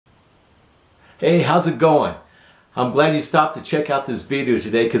Hey, how's it going? I'm glad you stopped to check out this video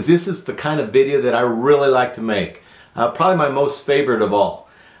today because this is the kind of video that I really like to make. Probably my most favorite of all.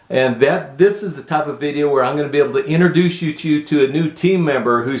 And this is the type of video where I'm going to be able to introduce you to a new team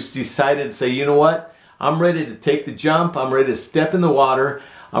member who's decided to say, you know what? I'm ready to take the jump. I'm ready to step in the water.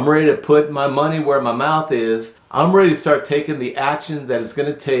 I'm ready to put my money where my mouth is. I'm ready to start taking the actions that it's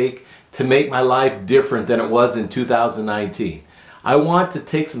going to take to make my life different than it was in 2019. I want to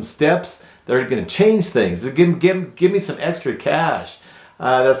take some steps that are going to change things. Give me some extra cash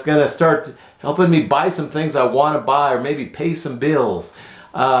that's going to start helping me buy some things I want to buy, or maybe pay some bills,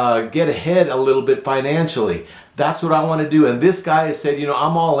 get ahead a little bit financially. That's what I want to do. And this guy has said, you know,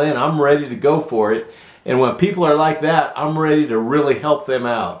 I'm all in. I'm ready to go for it. And when people are like that, I'm ready to really help them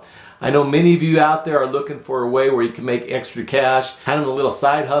out. I know many of you out there are looking for a way where you can make extra cash, kind of a little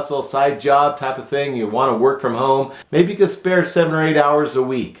side hustle, side job type of thing. You want to work from home. Maybe you can spare 7 or 8 hours a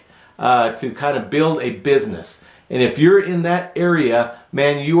week to kind of build a business. And if you're in that area,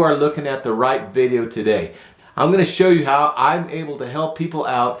 man, you are looking at the right video today. I'm going to show you how I'm able to help people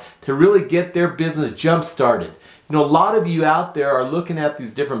out to really get their business jump started. You know, a lot of you out there are looking at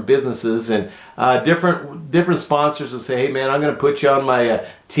these different businesses and different sponsors will say, hey man, I'm going to put you on my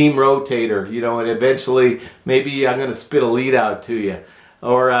team rotator, you know, and eventually maybe I'm going to spit a lead out to you,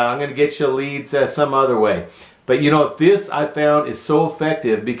 or I'm going to get you leads some other way. But you know, this I found is so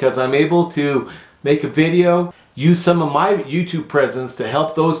effective because I'm able to make a video, use some of my YouTube presence to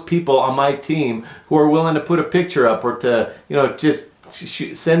help those people on my team who are willing to put a picture up or to, you know, just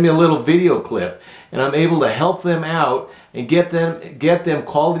send me a little video clip, and I'm able to help them out and get them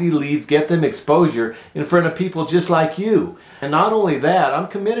quality leads, get them exposure in front of people just like you. And not only that, I'm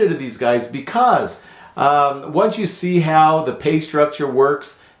committed to these guys because once you see how the pay structure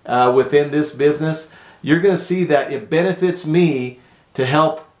works within this business, you're going to see that it benefits me to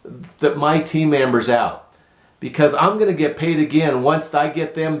help my team members out. Because I'm going to get paid again once I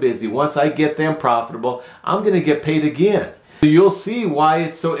get them busy, once I get them profitable, I'm going to get paid again. You'll see why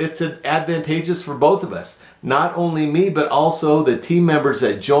it's advantageous for both of us. Not only me, but also the team members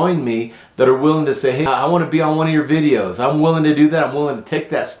that join me that are willing to say, hey, I want to be on one of your videos. I'm willing to do that. I'm willing to take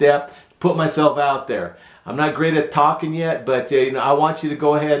that step, put myself out there. I'm not great at talking yet, but you know, I want you to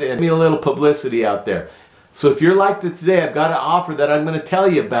go ahead and give me a little publicity out there. So if you're like this today, I've got an offer that I'm going to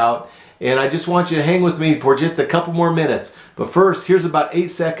tell you about, and I just want you to hang with me for just a couple more minutes. But first, here's about 8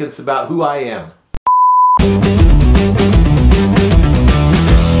 seconds about who I am.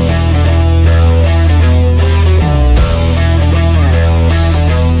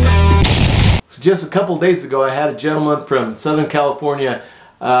 Just a couple days ago, I had a gentleman from Southern California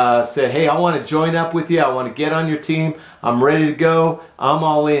said, hey, I want to join up with you. I want to get on your team. I'm ready to go. I'm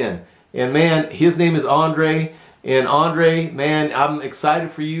all in. And man, his name is Andre. And Andre, man, I'm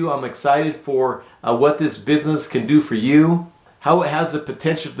excited for you. I'm excited for what this business can do for you, how it has the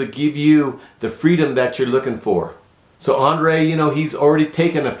potential to give you the freedom that you're looking for. So Andre, you know, he's already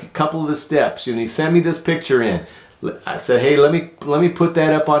taken a couple of the steps, and he sent me this picture in. I said, hey, let me put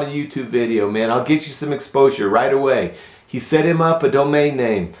that up on a YouTube video, man. I'll get you some exposure right away. He set him up a domain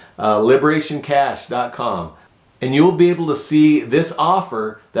name, liberationcash.com. And you'll be able to see this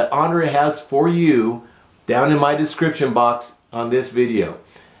offer that Andre has for you down in my description box on this video.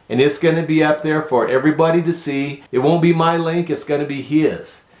 And it's going to be up there for everybody to see. It won't be my link, it's going to be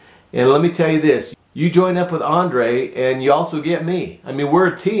his. And let me tell you this, you join up with Andre and you also get me. I mean,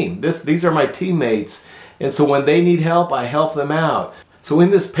 we're a team. These are my teammates. And so when they need help, I help them out. So in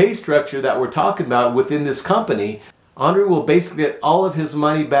this pay structure that we're talking about within this company, Andre will basically get all of his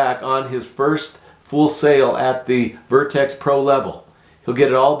money back on his first full sale at the Vertex Pro level. He'll get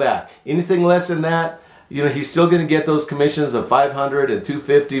it all back. Anything less than that, you know, he's still going to get those commissions of $500 and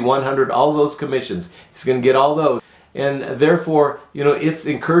 $250, $100, all those commissions. He's going to get all those. And therefore, you know, it's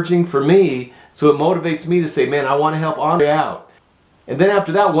encouraging for me, so it motivates me to say, man, I want to help Andre out. And then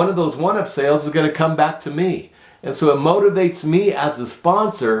after that, one of those 1-up sales is going to come back to me. And so it motivates me as a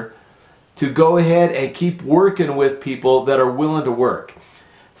sponsor to go ahead and keep working with people that are willing to work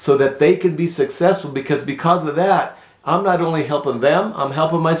so that they can be successful, because of that, I'm not only helping them, I'm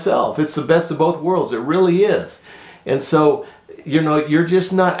helping myself. It's the best of both worlds. It really is. And so, you know, you're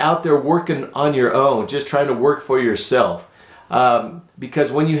just not out there working on your own, just trying to work for yourself.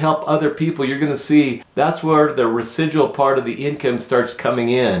 Because when you help other people, you're going to see that's where the residual part of the income starts coming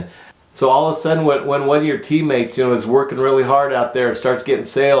in. So all of a sudden, when one of your teammates, you know, is working really hard out there and starts getting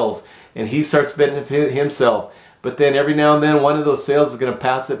sales, and he starts benefiting himself, but then every now and then one of those sales is going to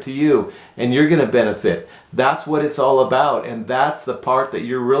pass up to you, and you're going to benefit. That's what it's all about, and that's the part that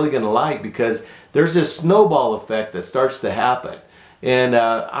you're really going to like, because there's this snowball effect that starts to happen. And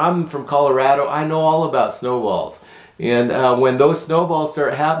I'm from Colorado. I know all about snowballs. And when those snowballs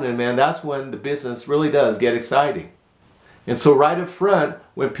start happening, man, that's when the business really does get exciting. And so right up front,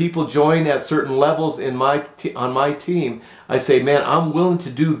 when people join at certain levels on my team, I say, man, I'm willing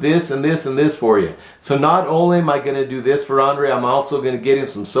to do this and this and this for you. So not only am I going to do this for Andre, I'm also going to get him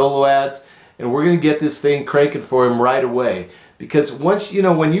some solo ads, and we're going to get this thing cranking for him right away. Because once,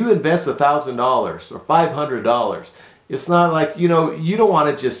 when you invest $1,000 or $500, it's not like, you don't want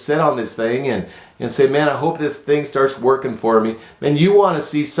to just sit on this thing and say, man, I hope this thing starts working for me. Man, you want to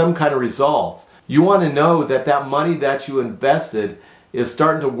see some kind of results. You want to know that that money that you invested is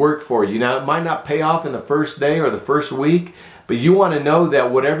starting to work for you. Now, it might not pay off in the first day or the first week, but you want to know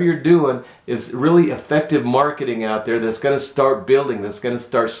that whatever you're doing is really effective marketing out there that's going to start building, that's going to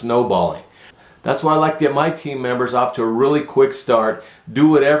start snowballing. That's why I like to get my team members off to a really quick start, do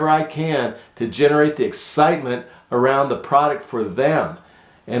whatever I can to generate the excitement around the product for them.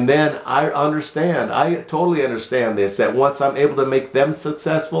 And then I totally understand this, that once I'm able to make them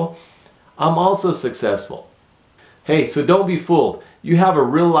successful, I'm also successful. Hey, so don't be fooled. You have a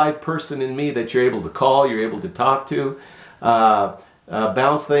real live person in me that you're able to call, you're able to talk to,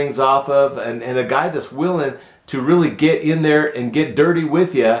 bounce things off of, and a guy that's willing to really get in there and get dirty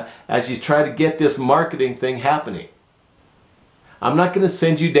with you as you try to get this marketing thing happening. I'm not going to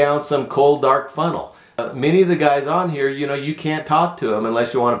send you down some cold, dark funnel. Many of the guys on here, you can't talk to them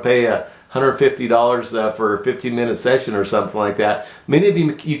unless you want to pay $150 for a 15-minute session or something like that. Many of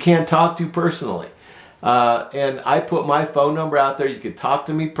you can't talk to personally. And I put my phone number out there. You can talk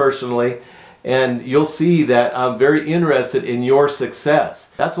to me personally, and you'll see that I'm very interested in your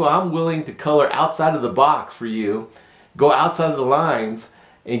success. That's why I'm willing to color outside of the box for you, go outside of the lines,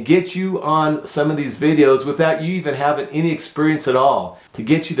 and get you on some of these videos without you even having any experience at all, to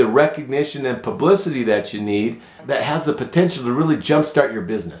get you the recognition and publicity that you need that has the potential to really jumpstart your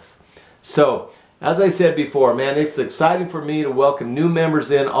business. So, as I said before, man, it's exciting for me to welcome new members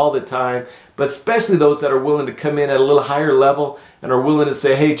in all the time, but especially those that are willing to come in at a little higher level and are willing to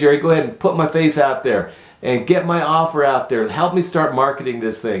say, hey, Jerry, go ahead and put my face out there and get my offer out there. Help me start marketing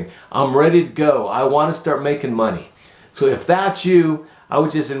this thing. I'm ready to go. I want to start making money. So if that's you, I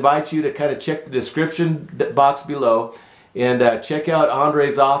would just invite you to kind of check the description box below and check out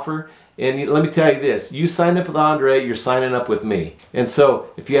Andre's offer. And let me tell you this, you sign up with Andre, you're signing up with me. And so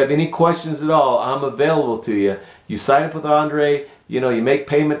if you have any questions at all, I'm available to you. You sign up with Andre, you make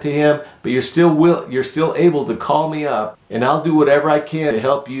payment to him, but you're still able to call me up, and I'll do whatever I can to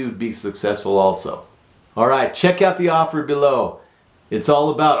help you be successful also. All right, check out the offer below. It's all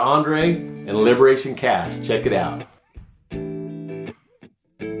about Andre and Liberation Cash. Check it out.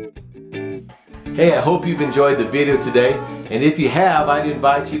 Hey, I hope you've enjoyed the video today, and if you have, I'd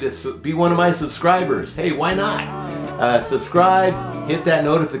invite you to be one of my subscribers. Hey, why not? Subscribe, hit that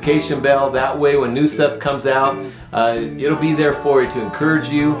notification bell. That way when new stuff comes out, it'll be there for you to encourage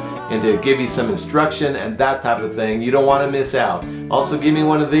you and to give you some instruction and that type of thing. You don't want to miss out. Also, give me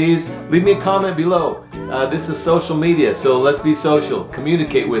one of these. Leave me a comment below. This is social media, so let's be social.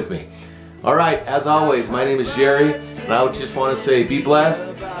 Communicate with me. All right, as always, my name is Jerry, and I just want to say be blessed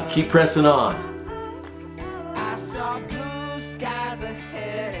and keep pressing on.